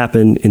going to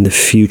happen in the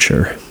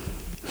future.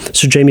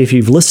 So, Jamie, if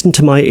you've listened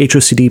to my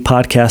HOCD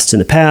podcasts in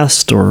the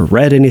past or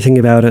read anything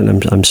about it,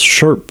 and I'm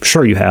sure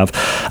you have,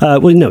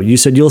 you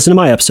said you listened to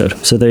my episode.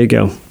 So there you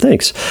go.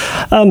 Thanks.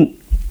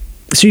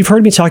 So you've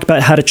heard me talk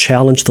about how to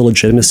challenge the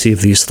legitimacy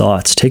of these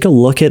thoughts. Take a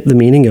look at the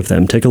meaning of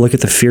them. Take a look at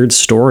the feared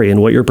story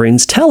and what your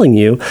brain's telling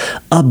you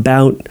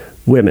about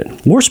women,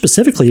 more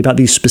specifically about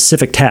these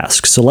specific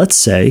tasks. So let's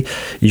say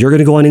you're going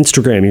to go on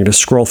Instagram, you're going to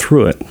scroll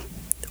through it.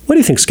 What do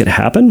you think is going to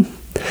happen?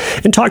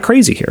 And talk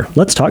crazy here.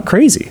 Let's talk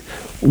crazy.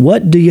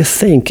 What do you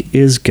think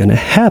is going to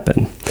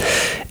happen?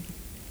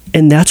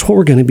 And that's what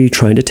we're going to be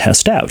trying to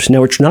test out. Now,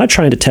 we're not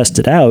trying to test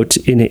it out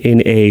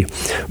in a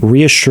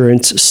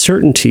reassurance,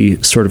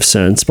 certainty sort of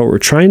sense, but we're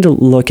trying to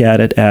look at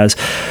it as,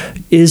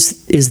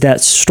 is that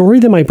story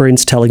that my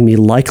brain's telling me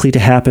likely to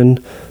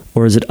happen,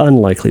 or is it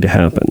unlikely to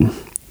happen?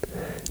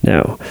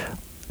 Now,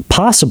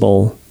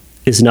 possible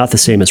is not the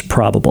same as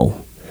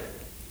probable.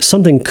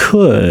 Something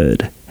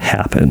could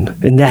happen,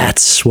 and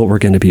that's what we're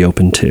going to be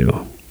open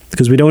to.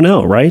 Because we don't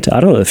know, right?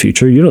 I don't know the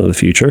future. You don't know the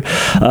future.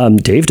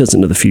 Dave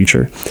doesn't know the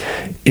future.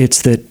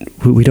 It's that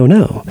we don't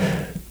know.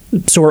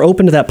 So we're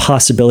open to that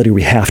possibility.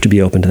 We have to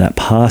be open to that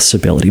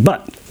possibility.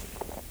 But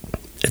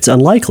It's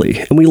unlikely.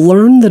 And we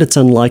learn that it's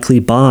unlikely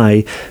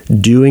by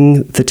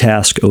doing the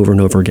task over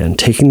and over again,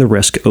 taking the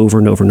risk over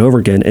and over and over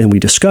again. And we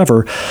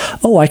discover,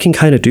 oh, I can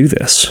kind of do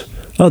this.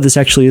 Oh, this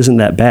actually isn't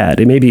that bad.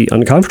 It may be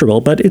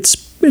uncomfortable, but it's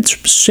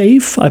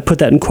safe. I put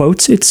that in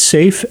quotes. It's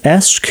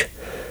safe-esque,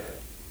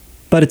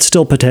 but it's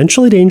still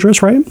potentially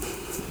dangerous, right?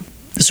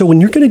 So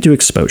when you're going to do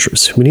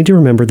exposures, we need to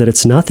remember that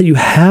it's not that you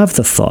have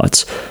the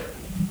thoughts,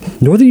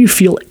 nor that you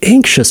feel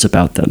anxious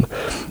about them,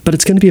 but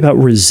it's going to be about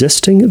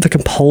resisting the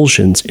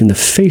compulsions in the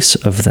face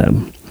of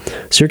them.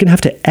 So you're going to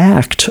have to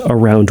act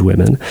around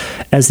women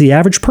as the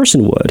average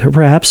person would, or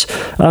perhaps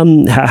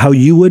how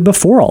you would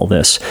before all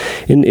this.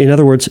 In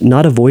other words,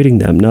 not avoiding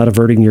them, not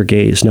averting your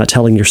gaze, not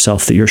telling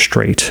yourself that you're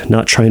straight,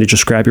 not trying to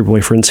just grab your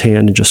boyfriend's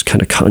hand and just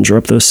kind of conjure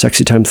up those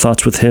sexy time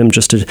thoughts with him,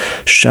 just to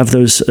shove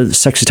those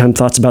sexy time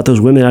thoughts about those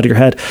women out of your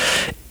head.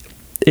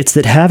 It's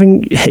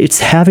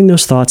having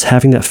those thoughts,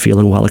 having that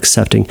feeling while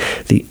accepting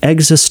the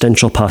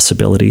existential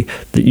possibility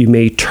that you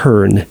may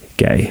turn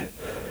gay.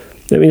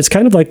 I mean, it's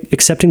kind of like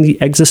accepting the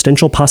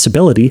existential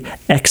possibility,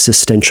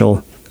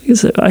 existential.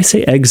 I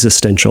say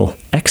existential.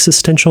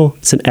 Existential?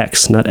 It's an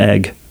X, not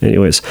egg.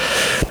 Anyways,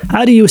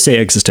 how do you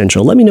say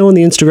existential? Let me know on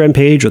the Instagram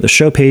page or the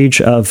show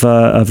page of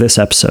this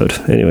episode.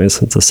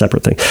 Anyways, it's a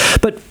separate thing.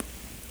 But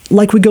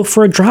like we go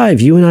for a drive,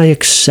 you and I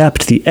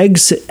accept the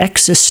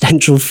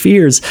existential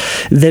fears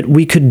that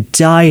we could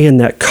die in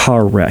that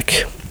car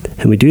wreck.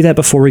 And we do that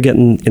before we get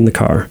in the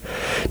car.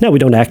 Now, we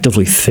don't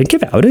actively think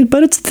about it,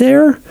 but it's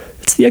there.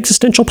 It's the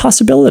existential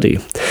possibility.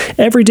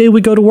 Every day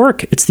we go to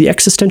work, it's the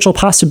existential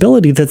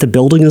possibility that the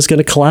building is going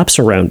to collapse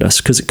around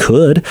us, because it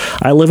could.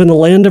 I live in the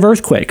land of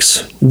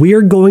earthquakes.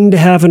 We're going to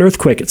have an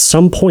earthquake at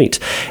some point,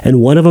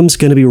 and one of them's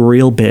going to be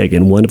real big,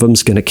 and one of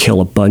them's going to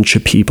kill a bunch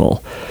of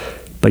people.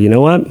 But you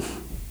know what?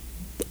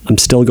 I'm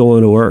still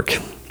going to work,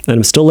 and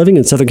I'm still living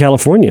in Southern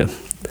California.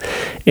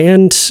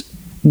 And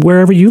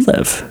wherever you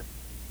live,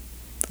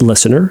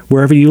 listener,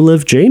 wherever you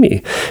live,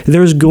 Jamie,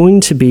 there's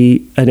going to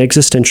be an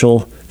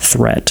existential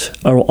threat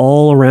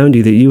all around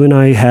you that you and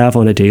I have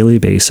on a daily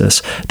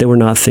basis that we're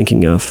not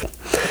thinking of.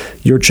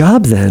 Your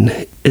job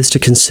then is to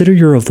consider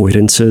your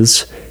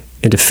avoidances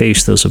and to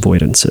face those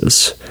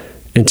avoidances,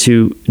 and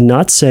to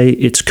not say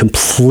it's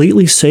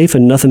completely safe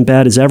and nothing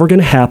bad is ever going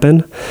to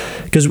happen.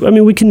 Because, I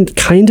mean, we can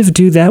kind of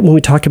do that when we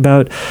talk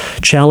about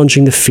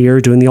challenging the fear,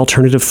 doing the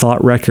alternative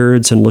thought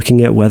records and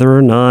looking at whether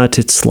or not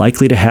it's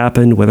likely to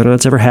happen, whether or not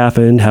it's ever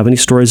happened, how many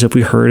stories have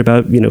we heard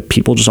about,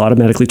 people just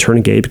automatically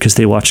turning gay because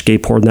they watched gay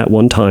porn that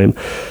one time.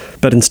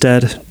 But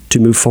instead, to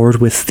move forward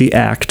with the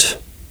act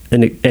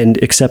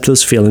and accept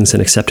those feelings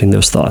and accepting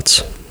those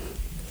thoughts.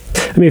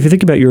 I mean, if you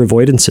think about your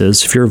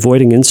avoidances, if you're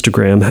avoiding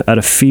Instagram out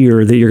of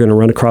fear that you're going to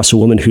run across a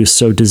woman who's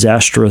so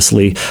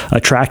disastrously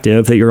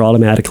attractive that you're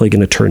automatically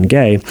going to turn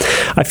gay,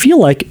 I feel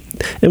like,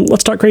 and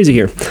let's talk crazy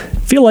here, I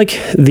feel like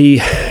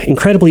the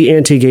incredibly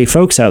anti-gay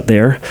folks out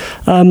there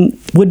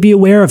would be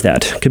aware of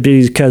that. Could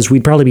be because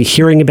we'd probably be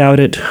hearing about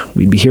it.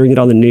 We'd be hearing it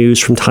on the news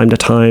from time to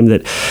time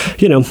that,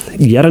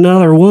 yet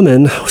another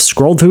woman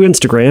scrolled through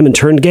Instagram and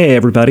turned gay,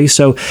 everybody.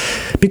 So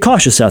be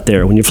cautious out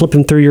there when you're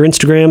flipping through your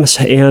Instagrams,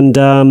 and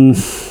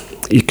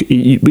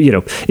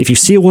if you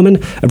see a woman,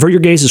 avert your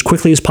gaze as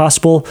quickly as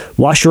possible,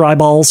 wash your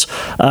eyeballs.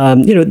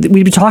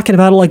 We'd be talking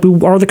about it like we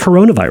are the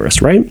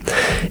coronavirus, right?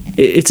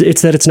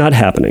 It's that it's not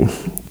happening.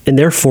 And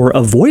therefore,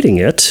 avoiding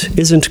it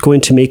isn't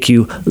going to make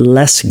you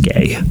less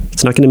gay.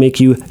 It's not going to make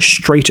you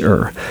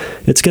straighter.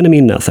 It's going to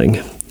mean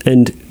nothing.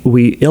 And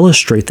we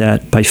illustrate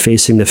that by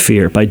facing the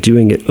fear, by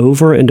doing it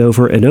over and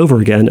over and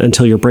over again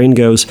until your brain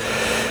goes,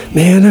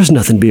 man, there's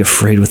nothing to be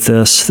afraid with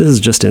this. This is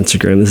just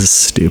Instagram. This is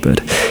stupid.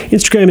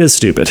 Instagram is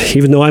stupid.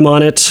 Even though I'm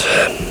on it,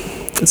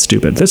 it's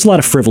stupid. There's a lot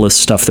of frivolous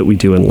stuff that we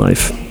do in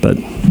life, but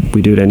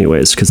we do it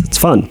anyways because it's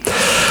fun.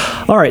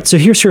 All right, so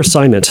here's your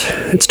assignment.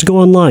 It's to go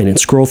online and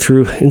scroll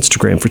through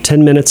Instagram for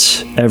 10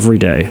 minutes every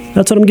day.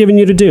 That's what I'm giving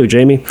you to do,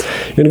 Jamie.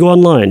 You're going to go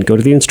online, go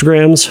to the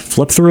Instagrams,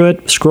 flip through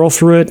it, scroll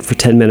through it for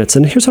 10 minutes.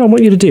 And here's what I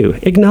want you to do.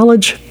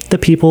 Acknowledge the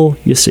people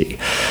you see.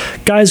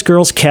 Guys,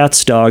 girls,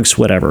 cats, dogs,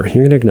 whatever.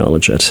 You're going to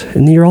acknowledge it.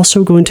 And then you're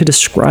also going to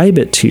describe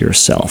it to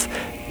yourself.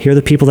 Here are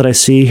the people that I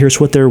see. Here's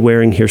what they're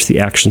wearing. Here's the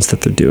actions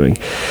that they're doing.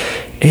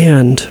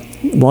 And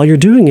while you're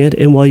doing it,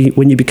 and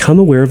when you become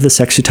aware of the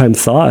sexy time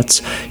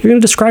thoughts, you're going to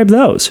describe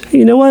those. Hey,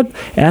 you know what?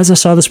 As I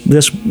saw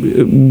this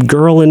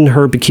girl in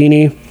her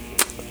bikini,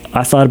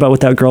 I thought about what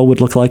that girl would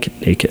look like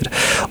naked.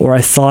 Or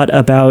I thought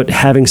about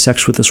having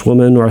sex with this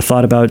woman, or I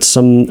thought about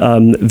some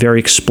very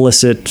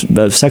explicit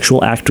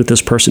sexual act with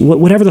this person.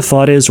 Whatever the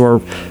thought is, or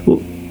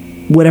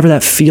whatever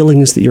that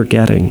feeling is that you're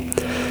getting.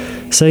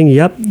 Saying,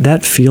 yep,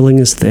 that feeling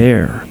is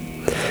there.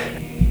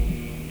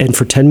 And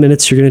for 10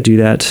 minutes, you're going to do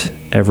that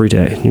every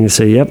day. You're going to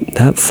say, yep,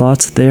 that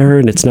thought's there,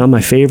 and it's not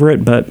my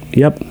favorite, but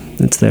yep,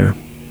 it's there.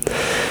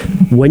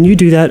 When you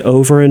do that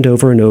over and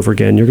over and over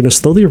again, you're going to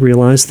slowly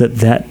realize that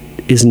that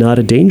is not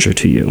a danger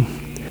to you.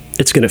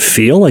 It's going to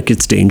feel like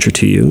it's danger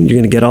to you. You're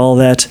going to get all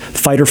that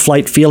fight or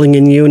flight feeling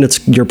in you,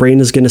 and your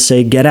brain is going to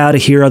say, get out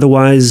of here,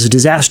 otherwise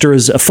disaster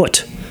is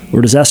afoot.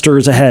 or disaster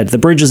is ahead, the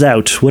bridge is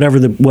out, whatever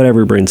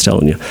your brain's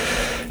telling you.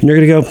 And you're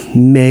going to go,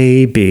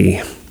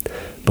 maybe.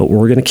 But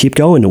we're going to keep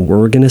going and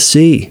we're going to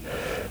see.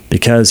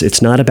 Because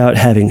it's not about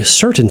having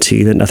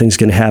certainty that nothing's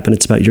going to happen.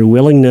 It's about your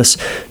willingness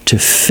to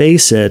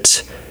face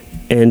it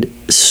and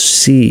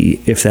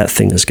see if that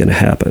thing is going to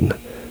happen.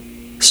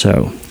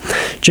 So,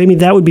 Jamie,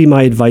 that would be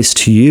my advice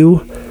to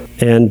you.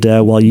 And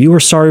while you are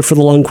sorry for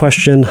the long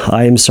question,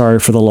 I am sorry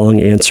for the long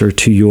answer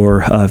to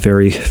your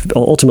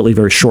ultimately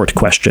very short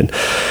question.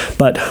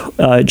 But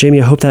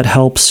Jamie, I hope that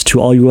helps. To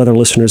all you other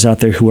listeners out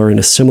there who are in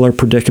a similar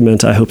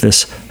predicament, I hope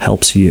this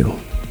helps you.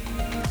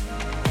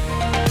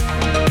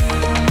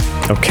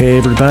 Okay,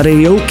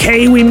 everybody.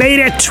 Okay, we made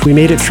it. We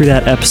made it through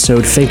that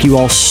episode. Thank you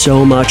all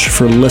so much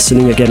for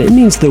listening. Again, it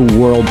means the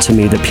world to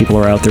me that people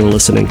are out there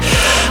listening.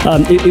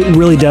 It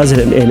really does,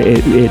 and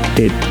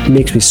it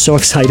makes me so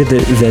excited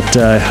that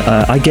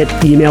I get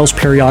emails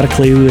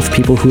periodically with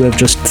people who have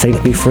just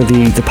thanked me for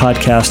the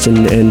podcast,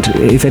 and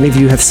if any of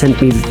you have sent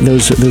me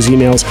those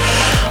emails,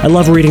 I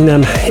love reading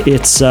them.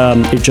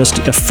 It just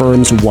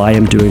affirms why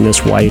I'm doing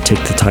this, why I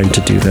take the time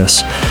to do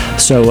this.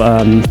 So,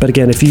 but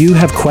again, if you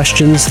have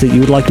questions that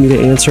you would like me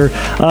to answer,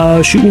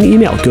 shoot me an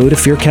email. Go to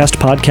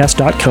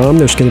fearcastpodcast.com.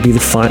 There's going to be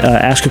the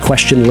Ask a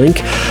Question link.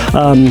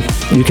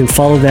 You can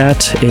follow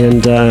that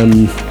and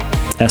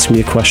ask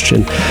me a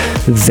question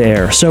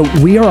there. So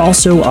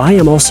I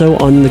am also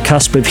on the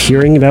cusp of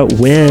hearing about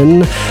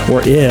when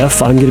or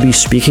if I'm going to be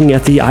speaking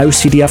at the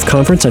IOCDF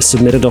conference. I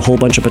submitted a whole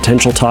bunch of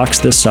potential talks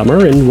this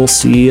summer, and we'll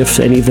see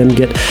if any of them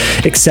get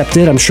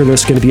accepted. I'm sure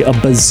there's going to be a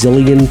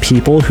bazillion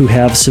people who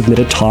have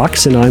submitted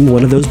talks, and I'm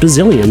one of those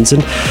bazillions.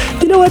 And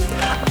you know what?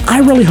 I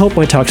really hope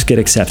my talks get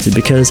accepted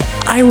because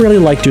I really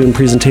like doing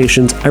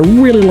presentations. I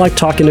really like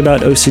talking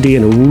about OCD,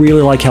 and I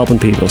really like helping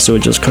people. So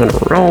it just kind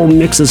of all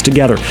mixes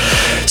together.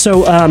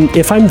 So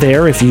if I'm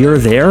there, if you're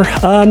there,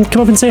 come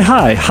up and say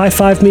hi.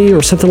 High-five me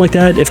or something like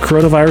that. If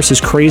coronavirus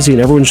is crazy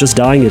and everyone's just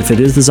dying, if it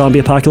is the zombie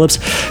apocalypse,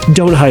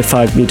 don't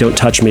high-five me, don't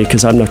touch me,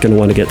 because I'm not going to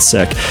want to get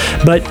sick.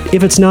 But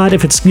if it's not,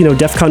 if it's,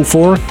 DEFCON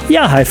 4,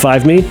 yeah,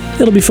 high-five me.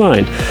 It'll be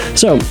fine.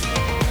 So,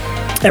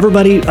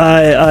 everybody,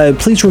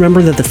 please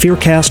remember that the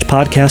Fearcast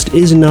podcast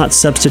is not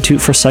substitute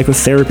for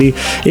psychotherapy.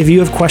 If you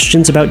have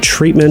questions about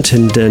treatment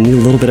and need a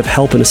little bit of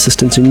help and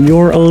assistance in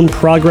your own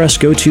progress,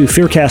 go to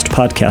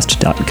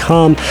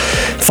fearcastpodcast.com.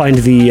 Find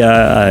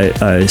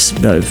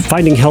the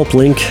Finding Help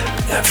link.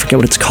 I forget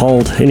what it's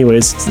called.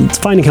 Anyways, it's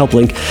Finding Help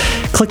link.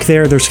 Click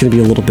there. There's going to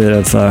be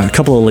a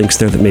couple of links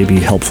there that may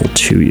be helpful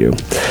to you.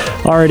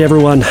 All right,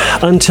 everyone.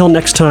 Until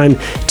next time,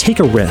 take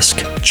a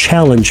risk,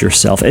 challenge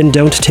yourself, and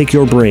don't take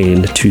your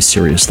brain too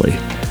seriously.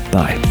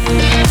 Bye.